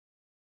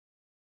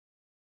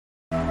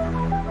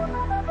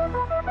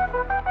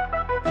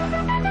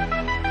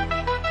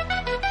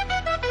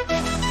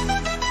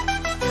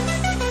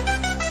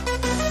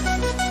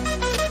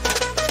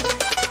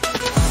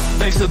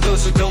to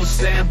those who don't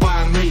stand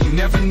by me.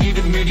 Never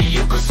needed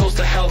mediocre souls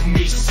to help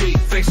me see.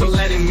 Thanks for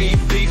letting me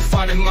be,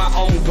 finding my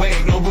own way.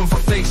 No room for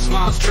fake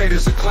smiles,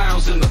 traitors or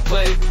clowns in the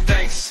play.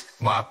 Thanks,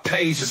 my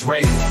page is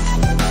rated.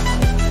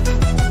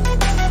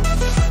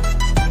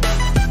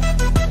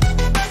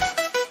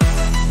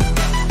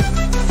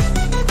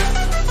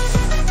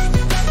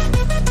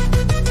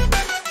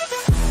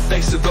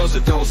 Thanks to those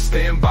that don't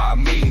stand by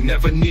me.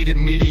 Never needed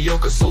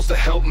mediocre souls to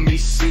help me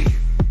see.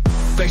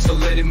 Thanks for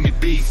letting me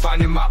be,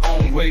 finding my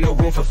own way. No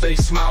room for fake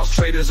smiles,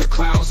 traitors or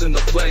clowns in the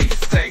play.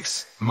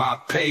 Thanks, my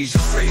page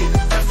is rated.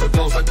 F for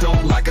those I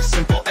don't like, a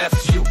simple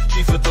F-U.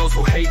 G for those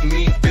who hate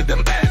me, bid them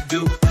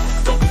adieu.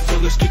 Don't be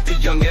foolish, keep the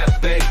young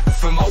at bay.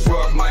 From my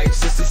world, my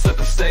existence, let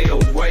them stay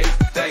away.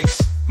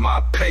 Thanks, my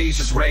page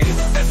is rated.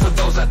 F for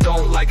those I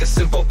don't like, a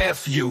simple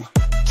F-U.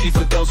 G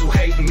for those who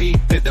hate me,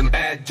 bid them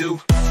adieu.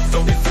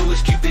 Don't be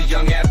foolish, keep the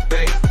young at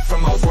bay.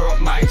 From my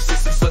world, my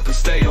existence, let them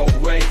stay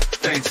away.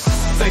 Thanks,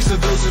 thanks to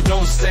those who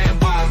don't stand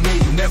by me.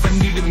 Never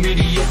needed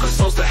mediocre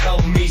souls to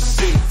help me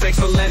see. Thanks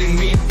for letting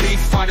me be,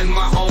 finding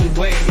my own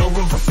way. No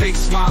room for fake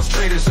smiles,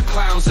 traitors or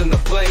clowns in the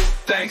play.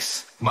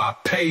 Thanks, my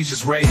page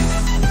is rated.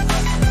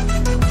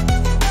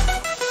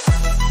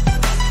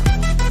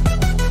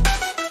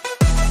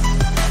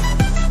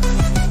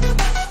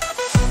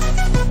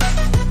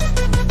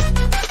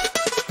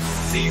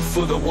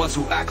 For the ones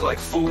who act like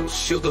fools,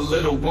 shield the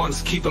little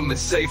ones, keep them in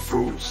safe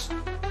rules.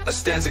 A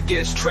stands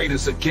against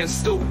traitors,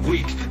 against the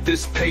weak.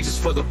 This page is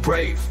for the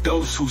brave,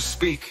 those who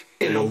speak.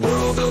 In a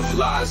world of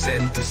lies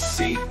and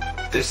deceit,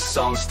 this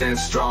song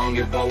stands strong,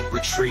 it won't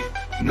retreat.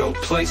 No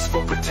place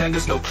for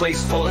pretenders, no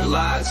place for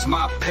lies.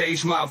 My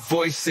page, my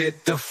voice,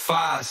 it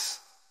defies.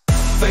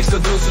 Thanks to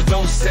those who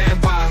don't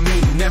stand by me.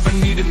 Never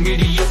needed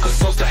mediocre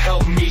souls to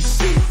help me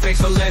see.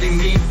 Thanks for letting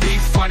me be,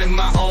 finding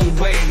my own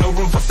way. No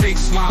room for fake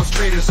smiles,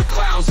 traitors or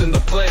clowns in the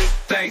play.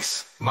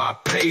 Thanks, my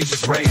page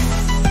is rated.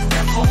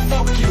 Oh,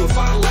 fuck you if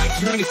I don't like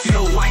you, and if you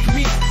don't like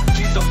me,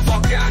 get the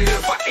fuck out of here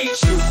if I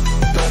hate you.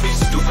 Don't be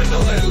stupid,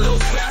 don't let a little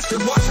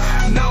bastard watch. I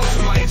have knowledge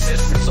of my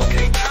existence,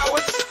 okay,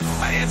 cowards?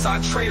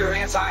 Anti-traitor,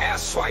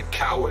 anti-ass-swipe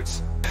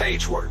cowards.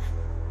 Page work.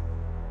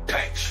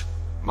 Page.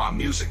 My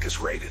music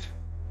is rated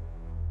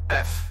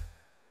F.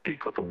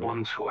 Speak for the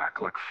ones who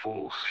act like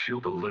fools,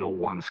 shield the little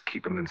ones,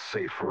 keep them in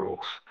safe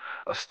rules.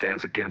 A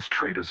stands against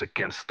traitors,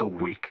 against the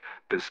weak.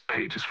 This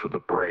page is for the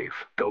brave,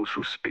 those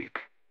who speak.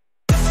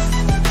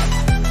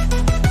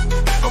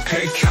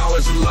 Okay,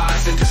 cowards,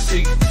 lies, and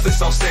deceit.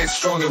 This all stands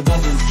strong and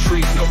won't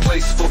retreat. No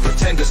place for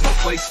pretenders, no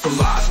place for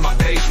lies. My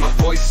page, my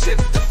voice, it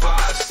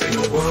defies. In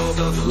a world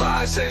of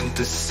lies and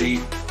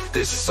deceit,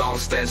 this song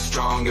stands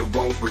strong, it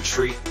won't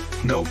retreat.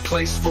 No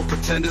place for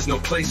pretenders, no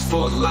place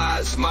for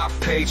lies. My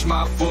page,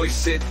 my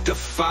voice, it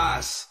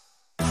defies.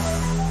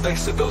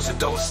 Thanks to those who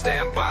don't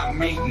stand by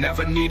me.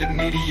 Never needed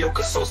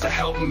mediocre souls to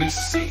help me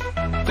see.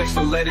 Thanks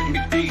for letting me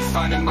be,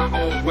 finding my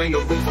own way.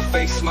 No room for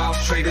fake smiles,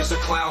 traitors or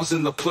clowns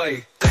in the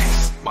play.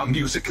 Thanks, my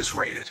music is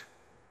rated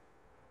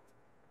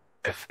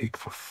F.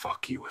 For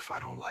fuck you if I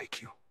don't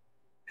like you.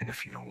 And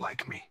if you don't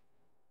like me,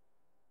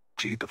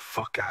 G the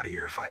fuck out of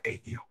here if I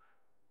hate you.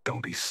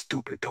 Don't be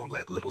stupid, don't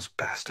let little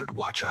bastard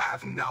watch. I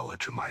have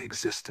knowledge of my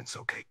existence,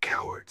 okay,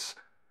 cowards?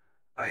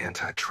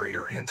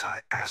 Anti-traitor,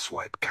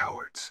 anti-asswipe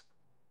cowards.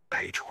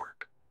 Page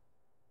work.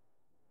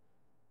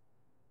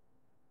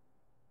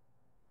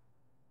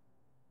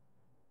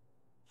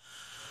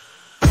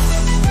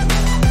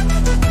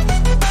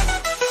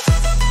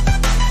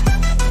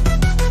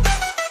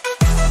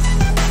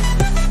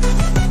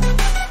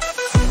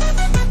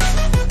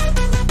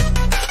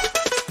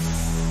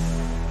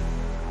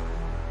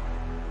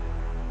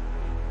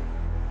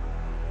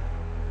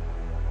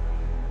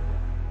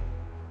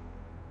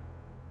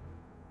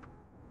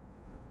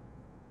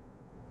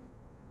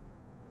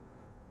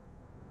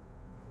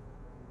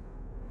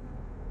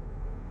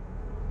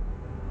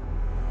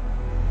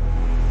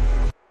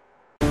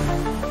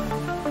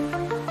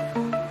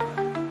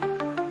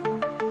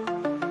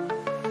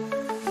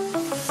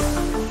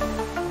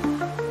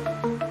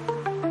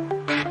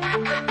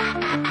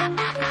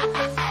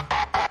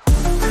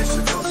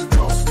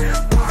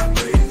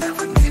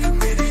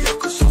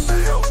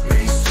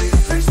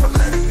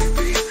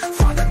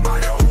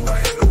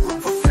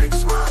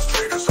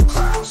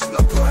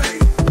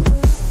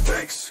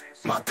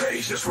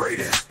 Just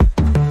rated.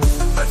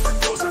 But for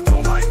those that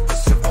don't like, a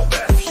simple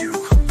F-U.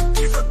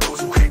 G for those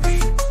who hate me,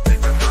 they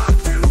will not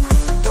do.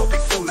 Don't be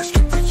foolish,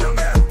 keep me young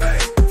at bay.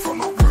 From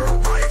my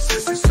world, my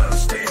existence, let them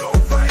stay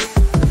away.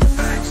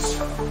 Thanks,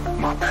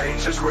 my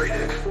page is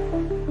rated.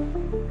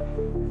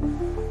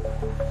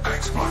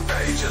 Thanks, my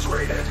page is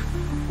rated.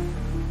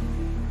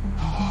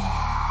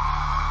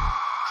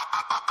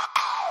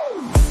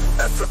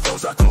 F for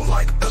those I don't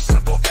like, a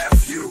simple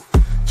F-U.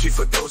 G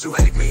for those who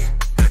hate me,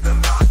 they will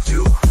not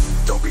do.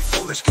 Don't be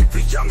foolish, keep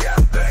me young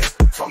at bay.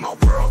 From my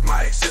world,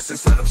 my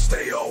existence, let them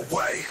stay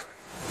away.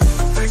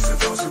 Thanks to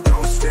those who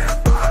don't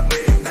stand by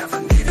me.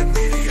 Never needed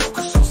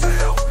mediocre souls to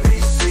help me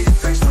see.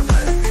 Thanks for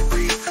letting me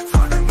be,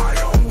 finding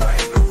my own way.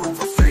 No room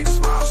for fake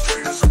smiles,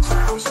 traitors or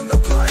clowns in the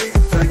play.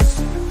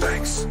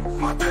 Thanks,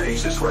 my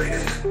page is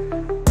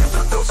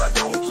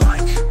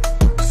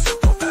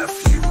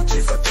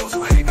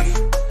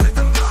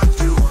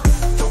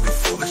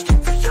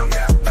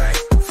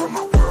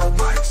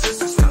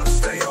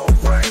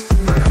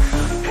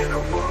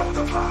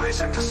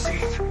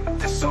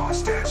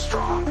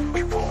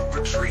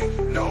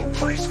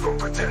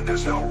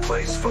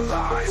place for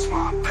lies.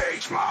 My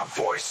page, my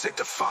voice, it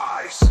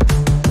defies.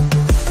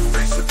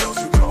 Thanks to those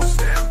who don't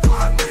stand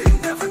by me.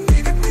 Never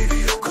needed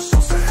mediocre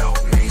souls to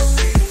help me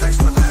see. Thanks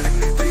for letting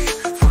me be,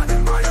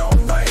 finding my own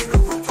way. No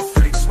room for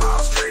fake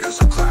smiles,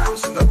 traitors or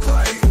clowns in the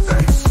play.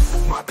 Thanks,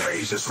 my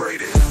page is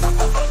rated.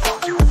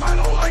 Fuck you if I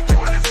don't like you,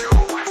 and if you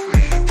don't like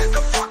me, get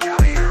the fuck out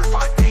of here if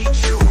I need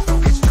you.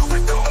 Don't be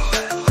stupid, don't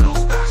let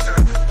little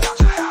bastard watch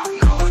a have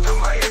knowledge of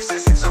my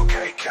existence.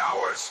 Okay,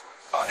 cowards,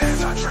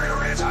 anti-traitor,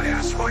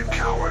 anti-asteroid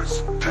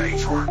cowards.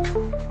 Page work.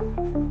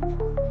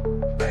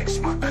 Thanks,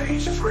 my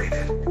page is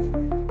rated.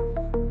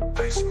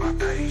 Thanks, my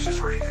page is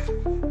rated.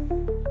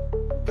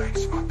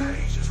 Thanks, my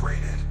page is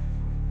rated.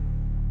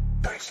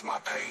 Thanks, my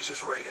page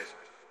is rated.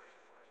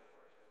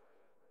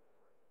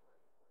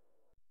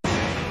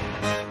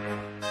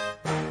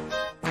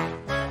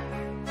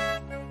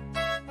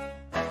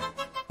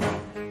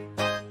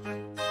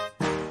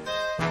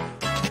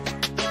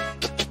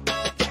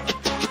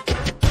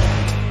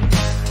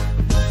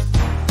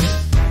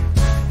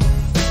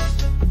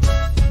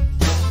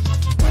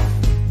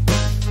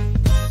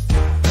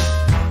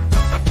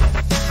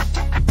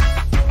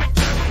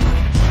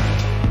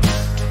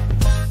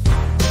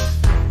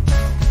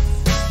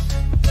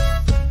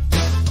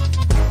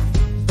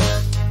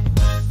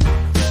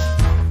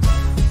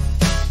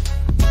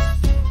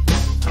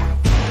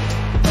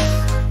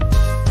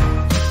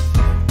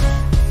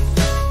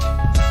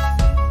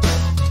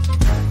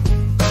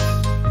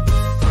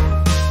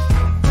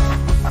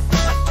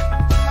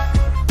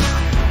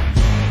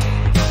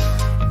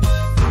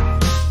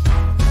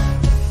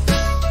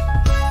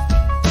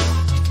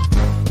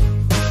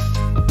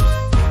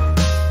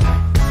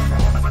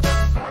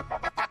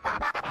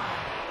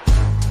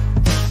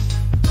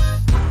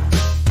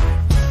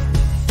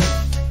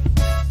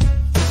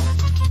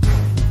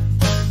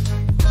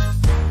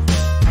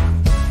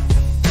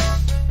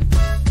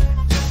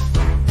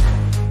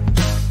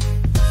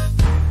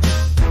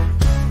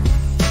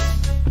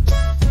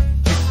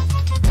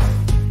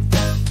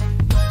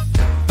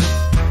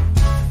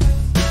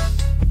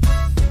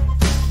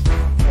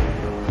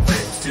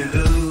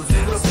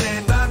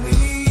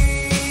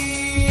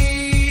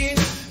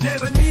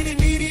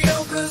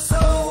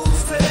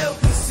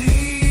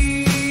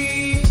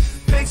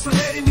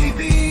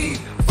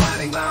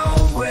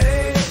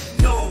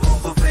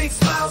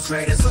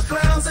 Traitors or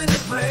clowns in the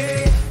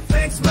play.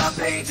 Thanks, my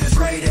page is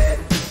rated.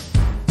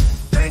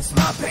 Thanks,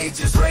 my page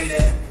is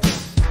rated.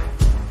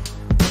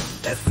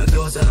 F for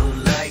those I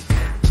don't like,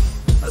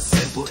 a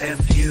simple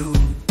FU.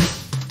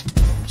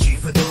 G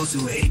for those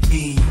who hate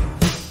me,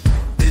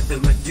 bid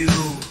them adieu.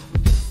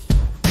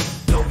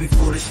 Don't be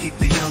foolish, keep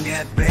the young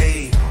at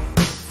bay.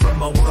 From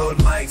my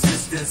world, my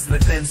existence,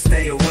 let them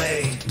stay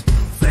away.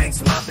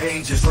 Thanks, my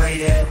page is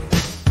rated.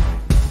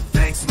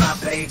 Thanks, my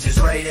page is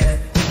rated.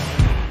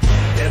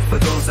 F for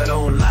those I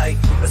don't like,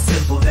 a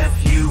simple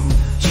FU.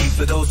 G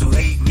for those who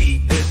hate me,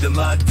 bid them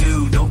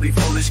adieu. Don't be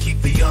foolish,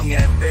 keep the young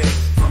at bay.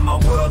 From my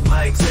world,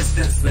 my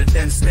existence, let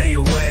them stay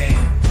away.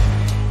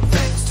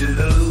 Thanks to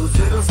those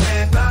who don't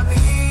stand by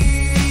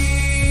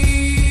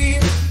me.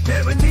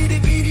 Never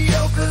needed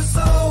mediocre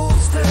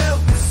souls to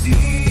help me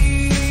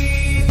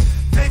see.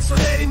 Thanks for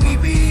letting me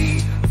be,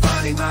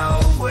 finding my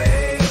own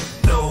way.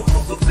 No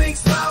room for fake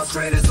smiles,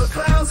 traitors or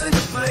clowns in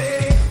the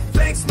play.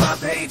 Thanks, my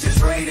page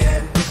is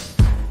rated.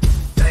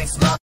 Thanks,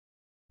 my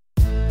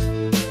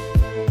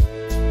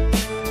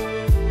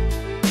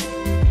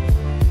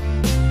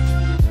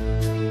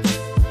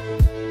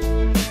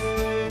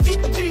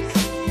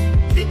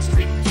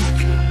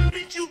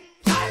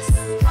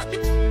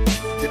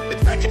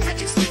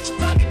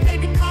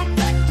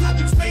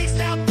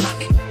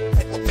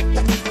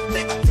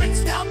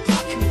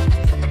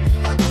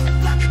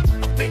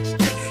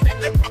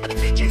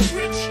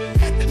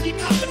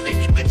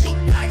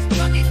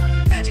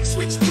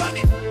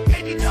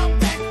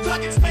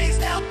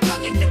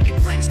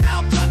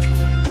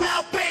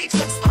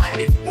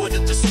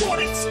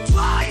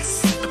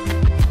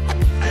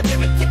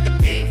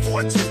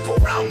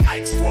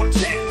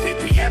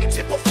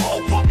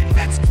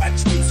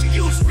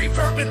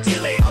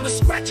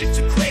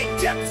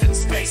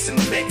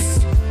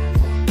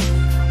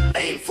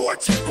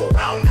tempo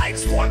round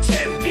heights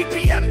 410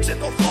 BPM to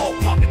the flow,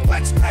 pocket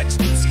black scratch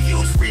needs to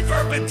use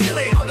reverb and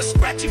delay on the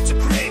scratching to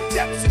create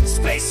depth and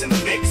space in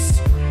the mix.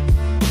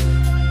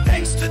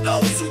 Thanks to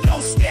those who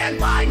don't stand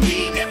by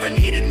me, never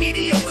needed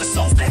mediocre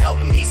souls to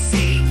help me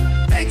see.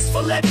 Thanks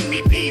for letting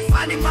me be,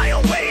 finding my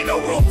own way. No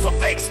room for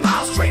fake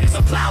smiles, traitors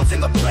or clowns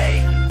in the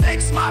play.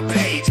 Thanks, my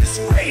page is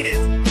rated.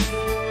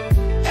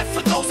 F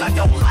for those I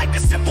don't like, a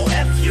simple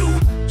FU.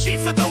 G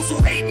for those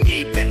who hate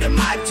me, bid them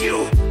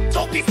adieu.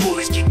 Don't be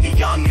foolish, keep the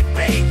young at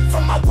bay.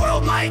 From my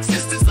world, my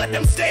existence, let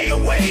them stay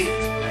away.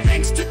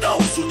 Thanks to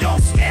those who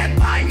don't stand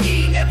by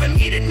me, never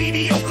needed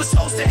mediocre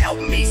souls to help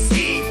me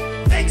see.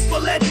 Thanks for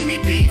letting me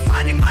be,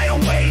 finding my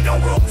own way. No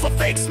room for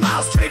fake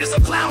smiles, traitors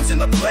or clowns in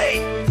the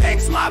play.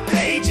 Thanks, my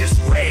page is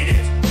rated.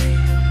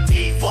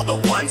 D for the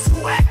ones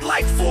who act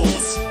like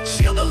fools.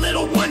 Shield the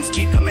little ones,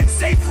 keep them in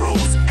safe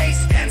rules. A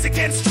stands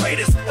against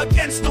traitors,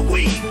 against the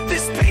weak.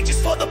 This page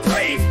is for the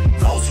brave,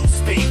 those who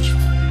speak.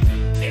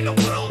 In a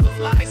world of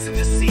lies and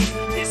deceit,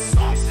 this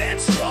song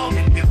stands strong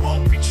and it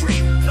won't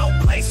retreat. No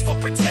place for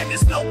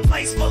pretenders, no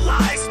place for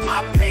lies.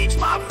 My page,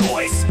 my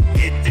voice,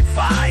 it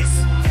defies.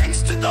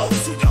 Thanks to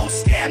those who don't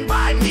stand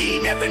by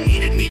me, never need